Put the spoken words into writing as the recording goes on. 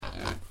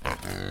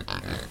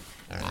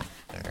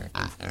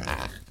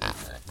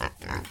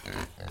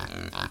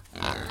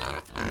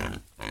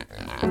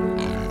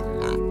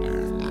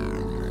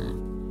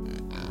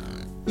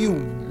You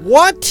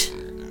what?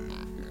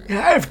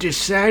 I've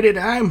decided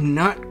I'm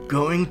not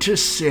going to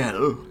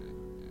sell.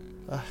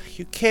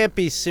 You can't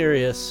be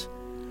serious.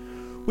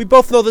 We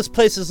both know this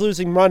place is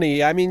losing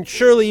money. I mean,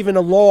 surely even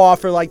a low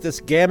offer like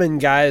this Gammon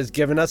guy has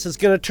given us is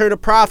going to turn a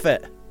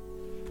profit.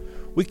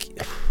 We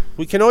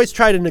can always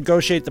try to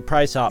negotiate the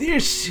price up.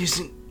 This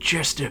isn't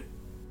just a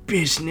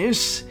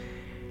business.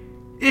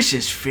 This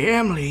is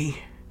family.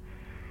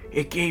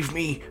 It gave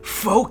me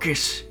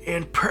focus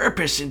and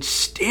purpose and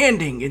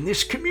standing in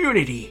this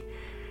community.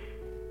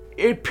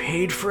 It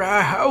paid for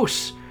our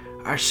house,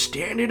 our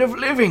standard of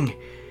living,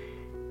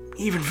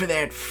 even for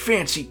that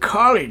fancy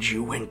college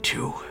you went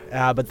to.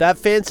 But that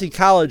fancy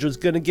college was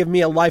going to give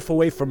me a life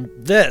away from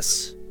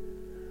this.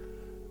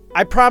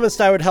 I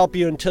promised I would help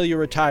you until you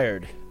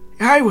retired.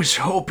 I was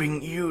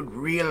hoping you'd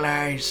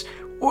realize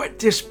what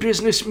this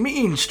business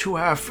means to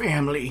our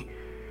family.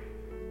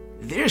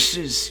 This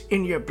is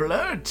in your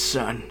blood,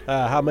 son.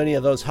 How many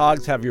of those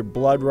hogs have your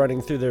blood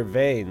running through their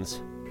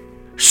veins?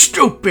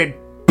 Stupid,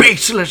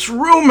 baseless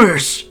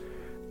rumors!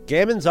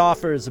 Gammon's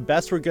offer is the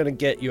best we're going to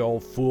get, you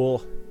old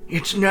fool.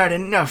 It's not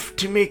enough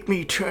to make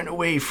me turn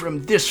away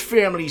from this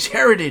family's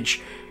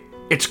heritage.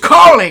 It's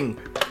calling!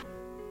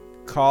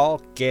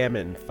 Call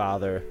Gammon,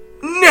 Father.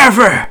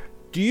 Never!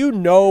 Do you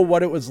know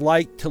what it was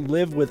like to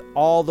live with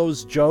all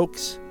those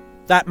jokes?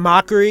 That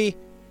mockery?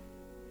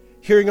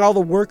 Hearing all the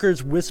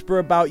workers whisper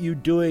about you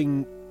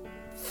doing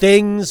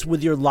things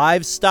with your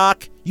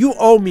livestock? You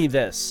owe me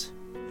this.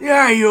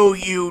 I owe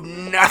you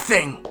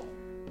nothing.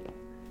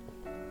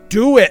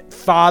 Do it,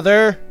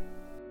 Father.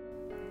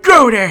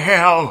 Go to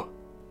hell.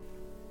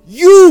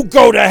 You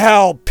go to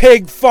hell,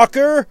 pig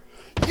fucker.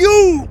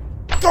 You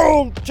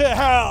go to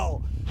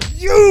hell.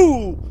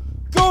 You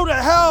go to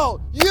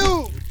hell.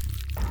 You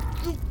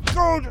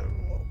go to...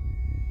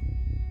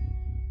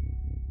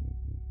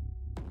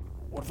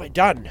 What have I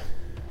done?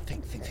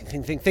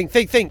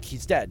 Think.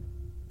 He's dead.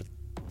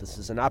 But this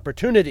is an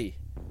opportunity.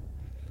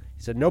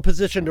 He's in no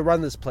position to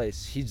run this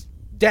place. He's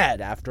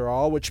dead, after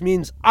all, which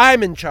means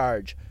I'm in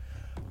charge.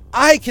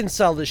 I can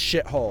sell this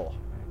shithole.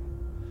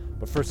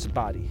 But first, the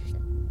body.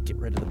 Get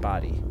rid of the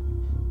body.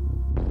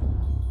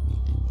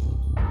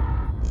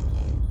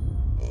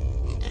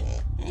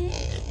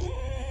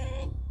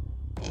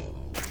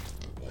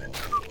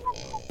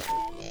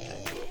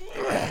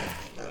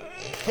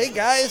 Hey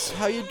guys,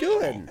 how you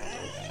doing?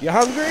 You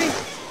hungry?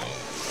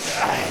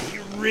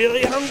 You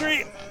really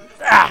hungry?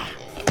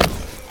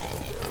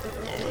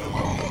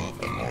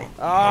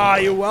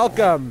 You're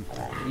welcome.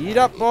 Eat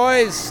up,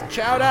 boys.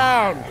 Chow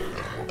down.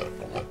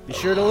 Be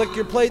sure to lick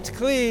your plates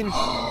clean.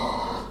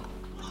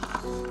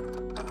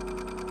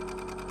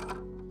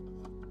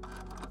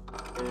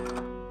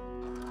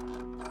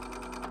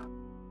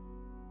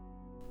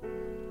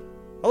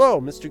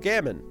 Hello, Mr.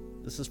 Gammon.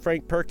 This is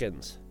Frank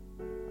Perkins.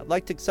 I'd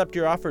like to accept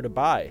your offer to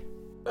buy.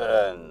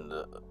 And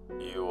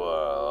you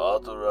are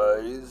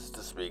authorized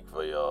to speak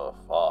for your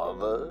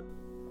father?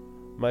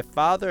 My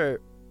father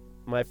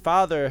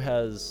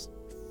has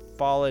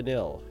fallen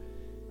ill.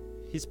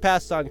 He's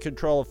passed on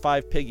control of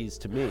 5 piggies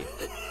to me.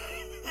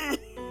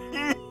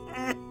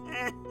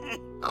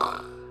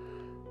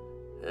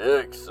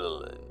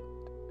 Excellent.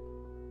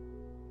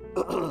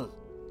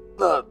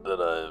 Not that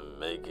I'm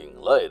making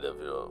light of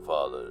your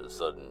father's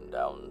sudden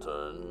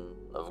downturn,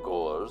 of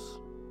course.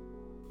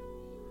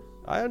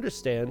 I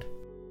understand.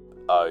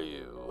 Are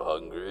you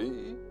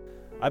hungry?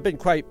 I've been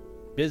quite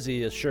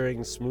busy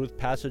assuring smooth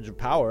passage of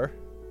power.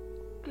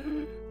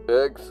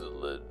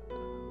 Excellent.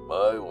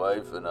 My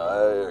wife and I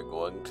are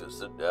going to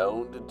sit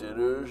down to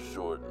dinner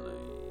shortly.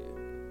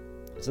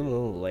 Isn't it a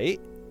little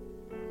late?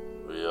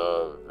 We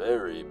are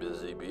very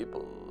busy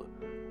people.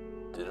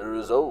 Dinner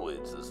is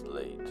always this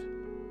late.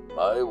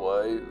 My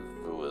wife,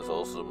 who is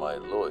also my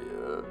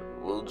lawyer,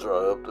 will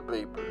draw up the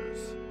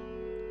papers.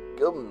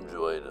 Come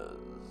join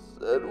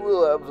us, and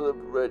we'll have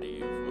them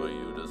ready for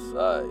you to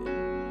sign.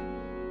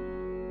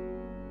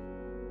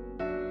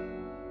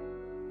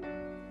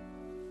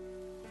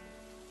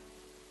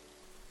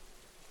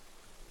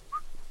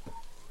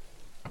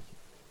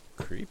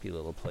 Creepy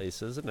little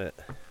place, isn't it?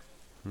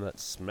 And that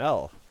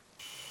smell.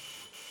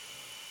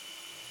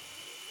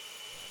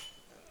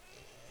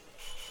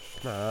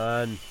 Come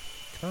on.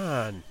 Come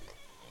on.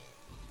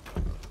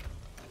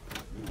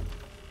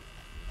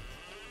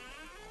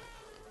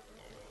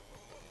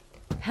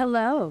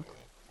 Hello.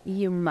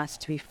 You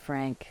must be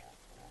Frank.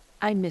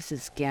 I'm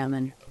Mrs.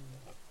 Gammon.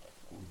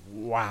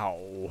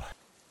 Wow.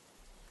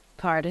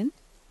 Pardon?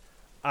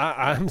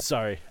 I'm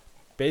sorry.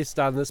 Based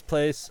on this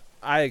place,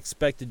 I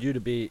expected you to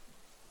be...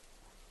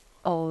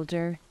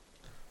 Older.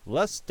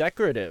 less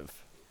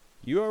decorative.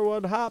 You are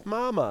one hot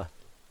mama.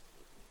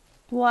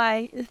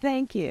 Why,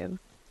 thank you.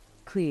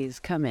 Please,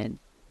 come in.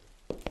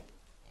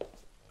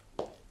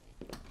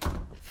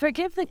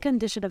 Forgive the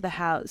condition of the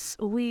house.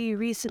 We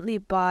recently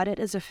bought it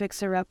as a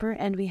fixer-upper,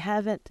 and we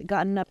haven't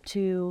gotten up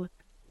to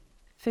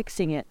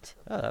fixing it.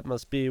 Oh, that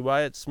must be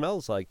why it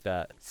smells like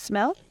that.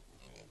 Smell?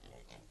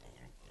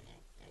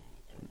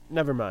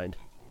 Never mind.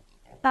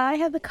 I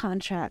have the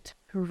contract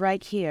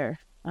right here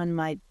on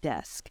my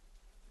desk.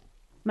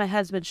 My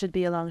husband should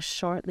be along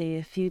shortly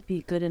if you'd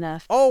be good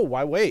enough. Oh,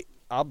 why wait?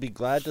 I'll be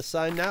glad to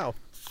sign now.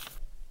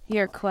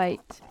 You're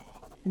quite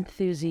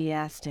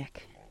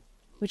enthusiastic.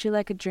 Would you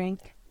like a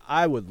drink?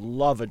 I would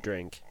love a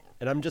drink,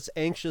 and I'm just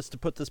anxious to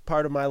put this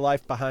part of my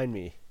life behind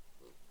me.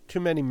 Too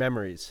many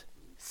memories.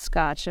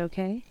 Scotch,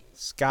 okay?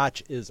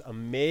 Scotch is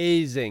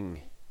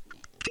amazing.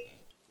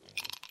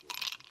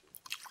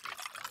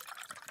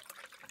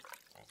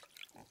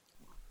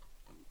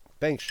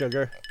 Thanks,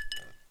 sugar.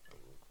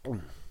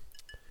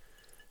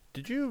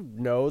 Did you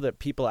know that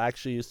people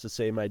actually used to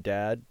say my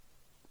dad,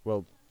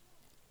 well,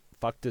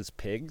 fucked his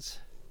pigs?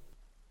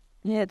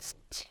 It's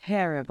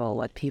terrible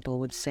what people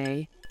would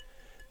say.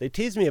 They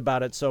teased me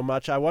about it so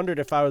much I wondered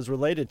if I was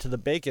related to the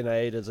bacon I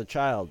ate as a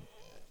child.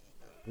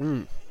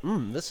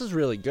 This is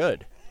really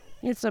good.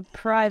 It's a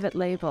private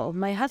label.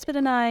 My husband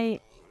and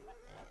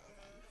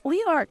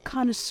we are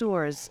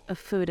connoisseurs of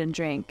food and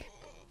drink,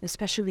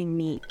 especially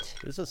meat.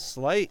 There's a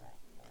slight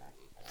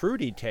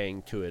fruity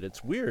tang to it.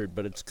 It's weird,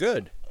 but it's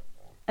good.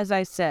 As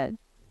I said,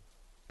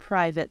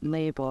 private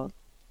label.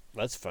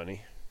 That's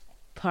funny.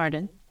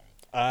 Pardon?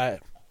 I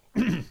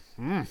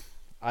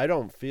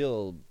don't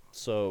feel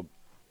so...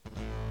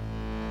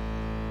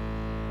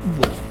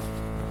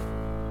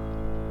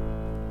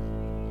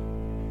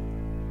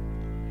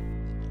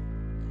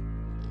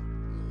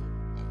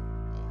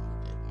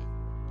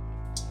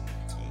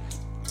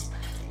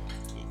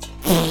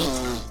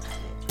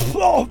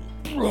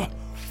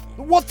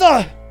 What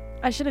the?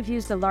 I should have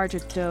used a larger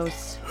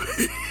dose.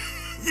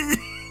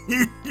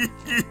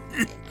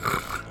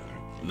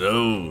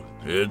 No,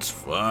 it's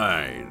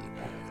fine.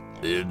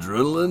 The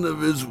adrenaline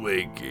of his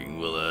waking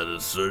will add a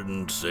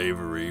certain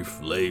savory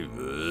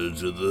flavor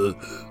to the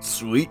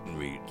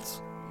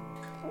sweetmeats.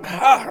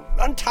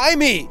 Untie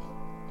me!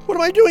 What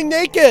am I doing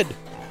naked?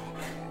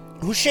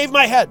 Who shaved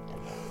my head?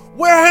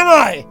 Where am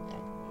I?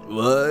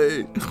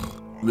 Why,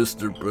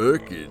 Mr.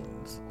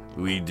 Perkins,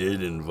 we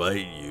did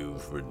invite you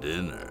for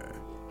dinner.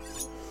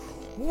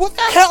 What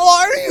the hell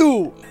are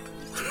you?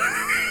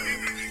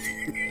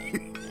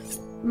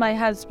 My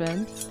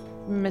husband,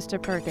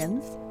 Mr.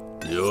 Perkins.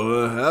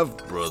 Your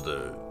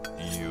half-brother,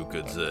 you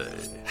could say.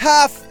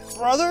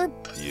 Half-brother?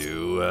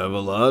 You have a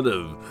lot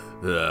of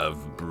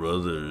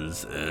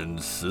half-brothers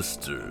and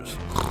sisters.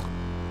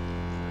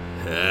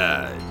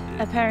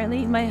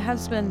 Apparently, my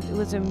husband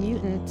was a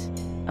mutant,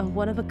 a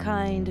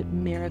one-of-a-kind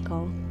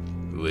miracle.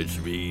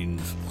 Which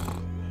means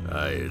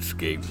I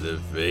escaped the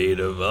fate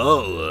of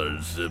all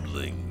our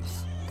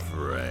siblings,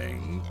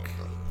 Frank.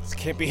 This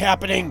can't be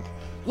happening.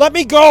 Let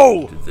me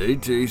go! Did they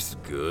taste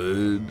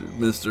good,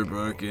 Mr.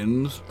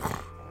 Perkins?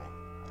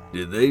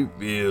 Did they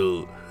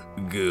feel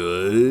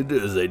good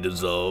as they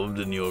dissolved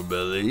in your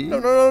belly?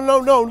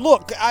 No.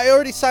 Look, I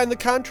already signed the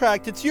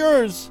contract. It's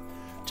yours.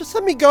 Just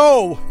let me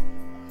go.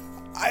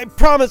 I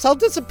promise I'll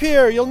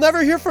disappear. You'll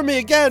never hear from me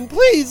again.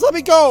 Please, let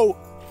me go.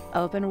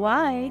 Open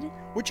wide.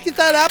 Where'd you get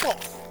that apple?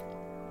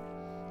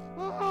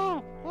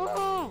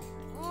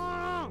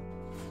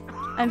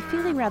 I'm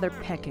feeling rather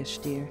peckish,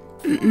 dear.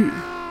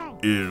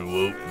 It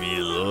won't be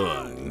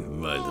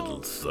long, my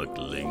little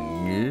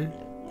suckling.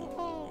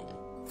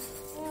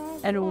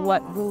 And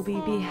what will we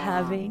be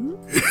having?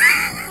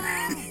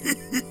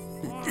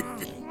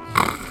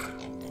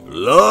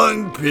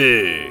 Long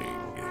pig.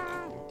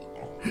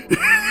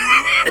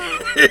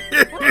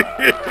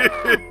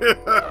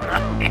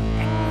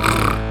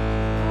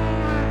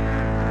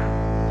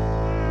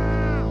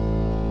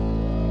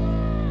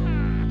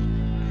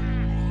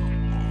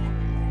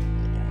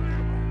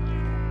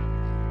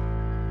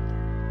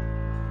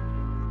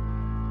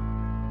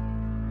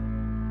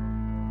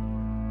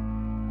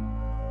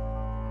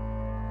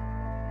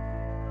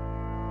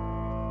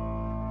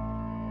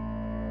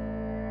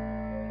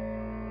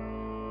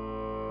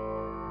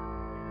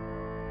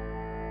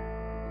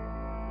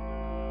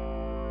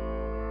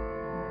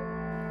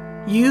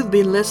 You've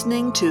been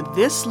listening to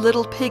This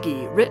Little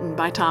Piggy, written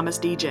by Thomas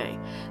DJ.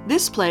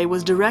 This play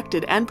was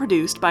directed and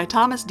produced by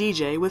Thomas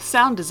DJ with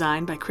sound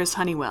design by Chris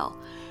Honeywell.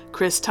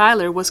 Chris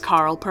Tyler was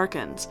Carl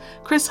Perkins.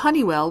 Chris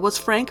Honeywell was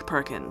Frank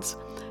Perkins.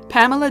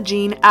 Pamela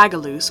Jean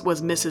Agalus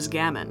was Mrs.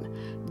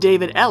 Gammon.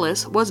 David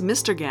Ellis was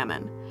Mr.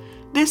 Gammon.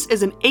 This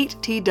is an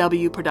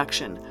 8TW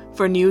production.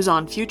 For news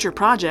on future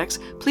projects,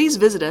 please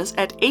visit us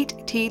at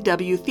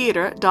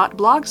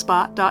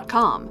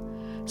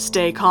 8twtheater.blogspot.com.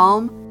 Stay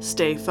calm,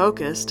 stay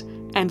focused,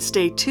 and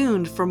stay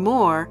tuned for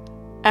more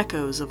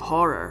Echoes of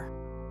Horror.